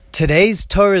Today's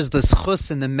Torah is the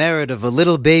schus and the merit of a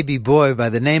little baby boy by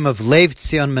the name of Lev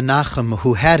Tzion Menachem,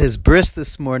 who had his bris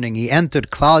this morning. He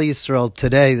entered Klal Yisrael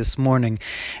this morning,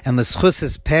 and the schus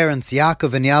his parents,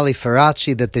 Yaakov and Yali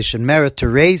Farachi, that they should merit to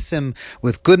raise him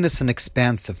with goodness and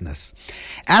expansiveness.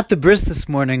 At the bris this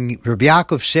morning, Rabbi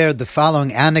Yaakov shared the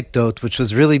following anecdote, which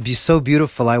was really so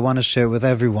beautiful. I want to share with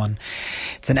everyone.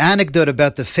 It's an anecdote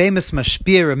about the famous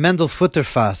mashpia Mendel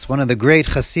Futterfass, one of the great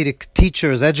Hasidic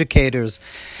teachers, educators.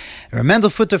 Mendel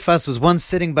Futterfass was once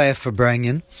sitting by a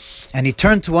Farbrengen, and he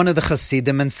turned to one of the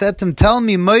Hasidim and said to him, "Tell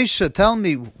me, Moshe, tell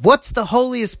me, what's the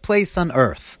holiest place on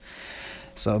earth?"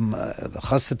 So the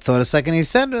Chassid thought a second. He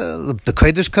said, "The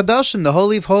Kodesh Kadoshim, the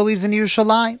Holy of Holies in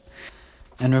Yerushalayim."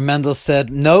 And Mendel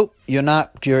said, "Nope,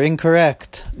 you're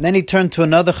incorrect." Then he turned to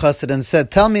another Chassid and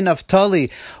said, "Tell me, Naftali,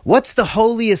 what's the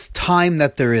holiest time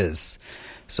that there is?"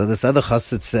 So this other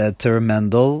Chassid said to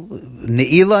Mendel,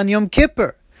 "Ne'ilah and Yom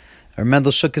Kippur."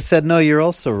 Mendel shook his head, "No, you're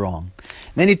also wrong."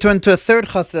 Then he turned to a third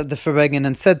chassid at the Farbrengen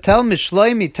and said, "Tell me,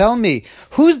 Shloimi, tell me,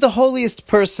 who's the holiest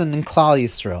person in Klal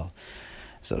Yisrael?"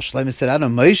 So Shloimi said, "I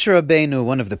don't know, Moshe Rabbeinu,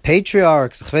 one of the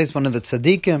patriarchs, one of the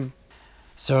tzaddikim."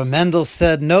 So Mendel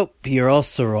said, "Nope, you're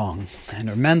also wrong."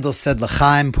 And Mendel said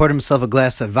l'chaim, poured himself a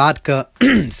glass of vodka,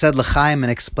 said l'chaim, and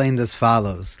explained as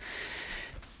follows: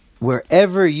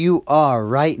 wherever you are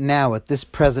right now at this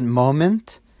present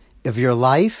moment of your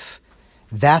life,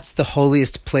 that's the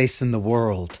holiest place in the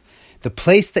world. The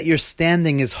place that you're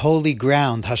standing is holy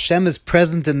ground. Hashem is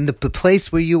present in the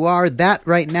place where you are. That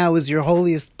right now is your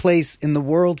holiest place in the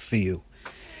world for you.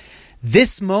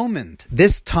 This moment,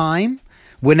 this time,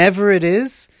 whenever it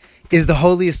is the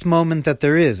holiest moment that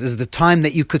there is the time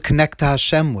that you could connect to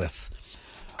Hashem with.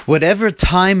 Whatever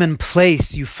time and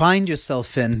place you find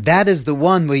yourself in, that is the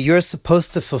one where you're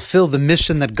supposed to fulfill the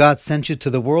mission that God sent you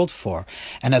to the world for.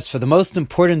 And as for the most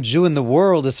important Jew in the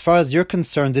world, as far as you're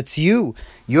concerned, it's you.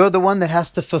 You're the one that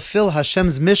has to fulfill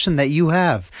Hashem's mission that you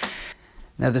have.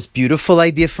 Now, this beautiful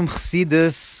idea from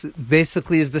Chassidus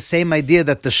basically is the same idea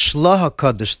that the Shlah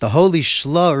HaKadosh, the Holy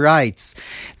Shlah, writes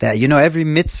that, every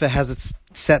mitzvah has its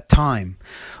set time.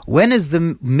 When is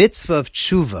the mitzvah of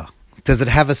tshuva? Does it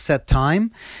have a set time?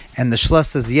 And the Shlah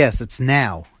says, yes, it's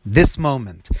now, this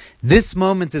moment. This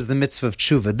moment is the mitzvah of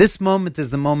tshuva. This moment is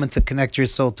the moment to connect your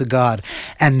soul to God.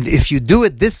 And if you do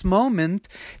it this moment,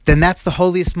 then that's the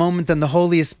holiest moment and the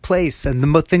holiest place and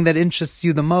the thing that interests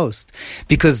you the most.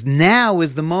 Because now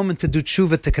is the moment to do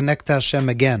tshuva, to connect to Hashem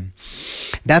again.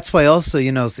 That's why also,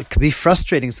 it can be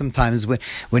frustrating sometimes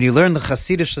when you learn the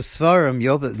Chassidish Svarim,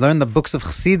 you learn the books of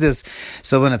Chassidus.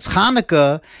 So when it's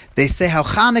Chanukah, they say how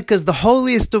Chanukah is the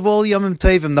holiest of all Yomim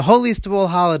Tovim, the holiest of all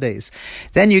holidays.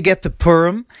 Then you get to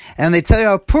Purim, and they tell you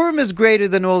how Purim is greater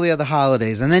than all the other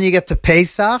holidays. And then you get to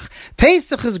Pesach.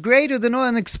 Pesach is greater than all,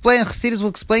 and Chassidus will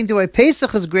explain to you why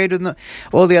Pesach is greater than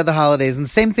all the other holidays. And the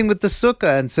same thing with the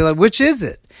Sukkah. And so, which is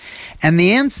it? And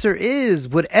the answer is,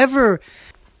 whatever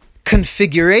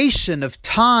configuration of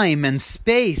time and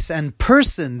space and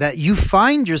person that you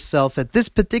find yourself at this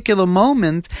particular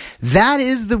moment, that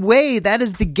is the way, that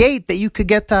is the gate that you could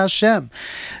get to Hashem.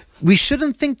 We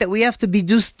shouldn't think that we have to be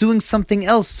just doing something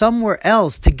else somewhere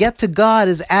else. To get to God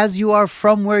is as you are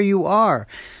from where you are.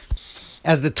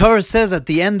 As the Torah says at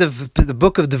the end of the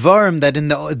book of Devarim, that in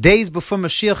the days before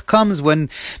Mashiach comes, when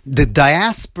the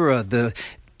diaspora, the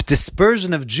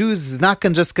dispersion of Jews is not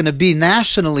just going to be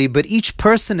nationally, but each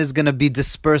person is going to be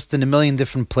dispersed in a million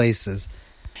different places.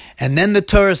 And then the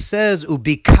Torah says,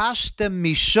 "Ubikashtem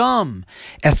misham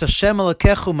es Hashem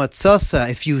Elokechu matzasa."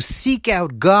 If you seek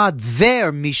out God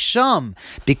there, misham,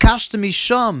 bikashtem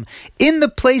misham, in the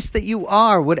place that you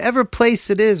are, whatever place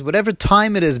it is, whatever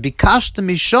time it is, bikashtem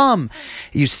misham,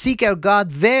 you seek out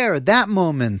God there, that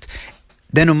moment.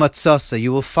 Then umatzasa,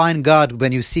 you will find God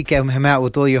when you seek Him out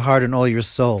with all your heart and all your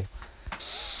soul.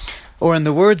 Or in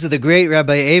the words of the great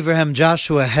Rabbi Abraham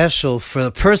Joshua Heschel, for a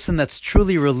person that's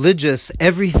truly religious,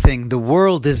 everything, the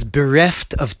world is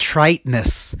bereft of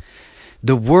triteness.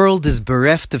 The world is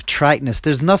bereft of triteness.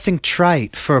 There's nothing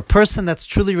trite. For a person that's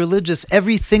truly religious,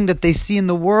 everything that they see in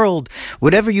the world,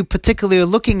 whatever you particularly are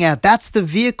looking at, that's the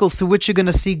vehicle through which you're going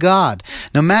to see God.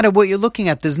 No matter what you're looking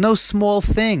at, there's no small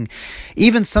thing.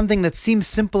 Even something that seems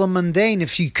simple and mundane,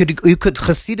 if you could,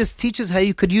 Chassidus teaches how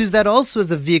you could use that also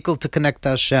as a vehicle to connect to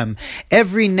Hashem.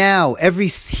 Every now, every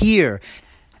here.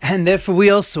 And therefore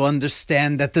we also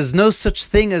understand that there's no such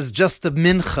thing as just a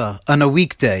mincha on a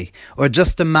weekday or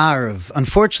just a marav.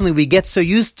 Unfortunately, we get so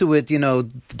used to it,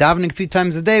 davening 3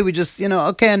 times a day, we just,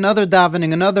 okay, another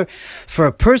davening, another. For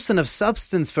a person of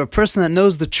substance, for a person that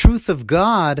knows the truth of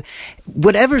God,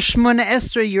 whatever Shemona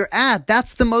Esrei you're at,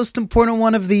 that's the most important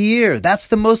one of the year. That's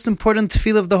the most important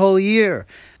tefillah of the whole year.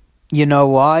 You know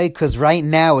why? Because right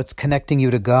now it's connecting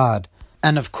you to God.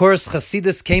 And of course,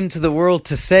 Hasidus came to the world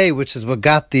to say, which is what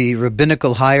got the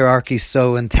rabbinical hierarchy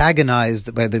so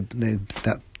antagonized by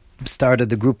that started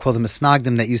the group called the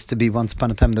Misnagdim that used to be, once upon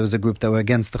a time, there was a group that were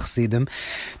against the Chassidim,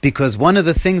 because one of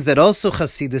the things that also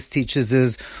Hasidus teaches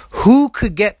is who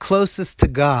could get closest to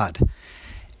God?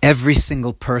 Every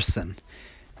single person.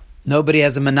 Nobody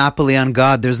has a monopoly on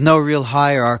God. There's no real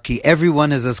hierarchy.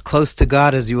 Everyone is as close to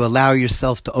God as you allow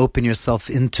yourself to open yourself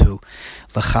into.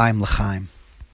 L'chaim, l'chaim.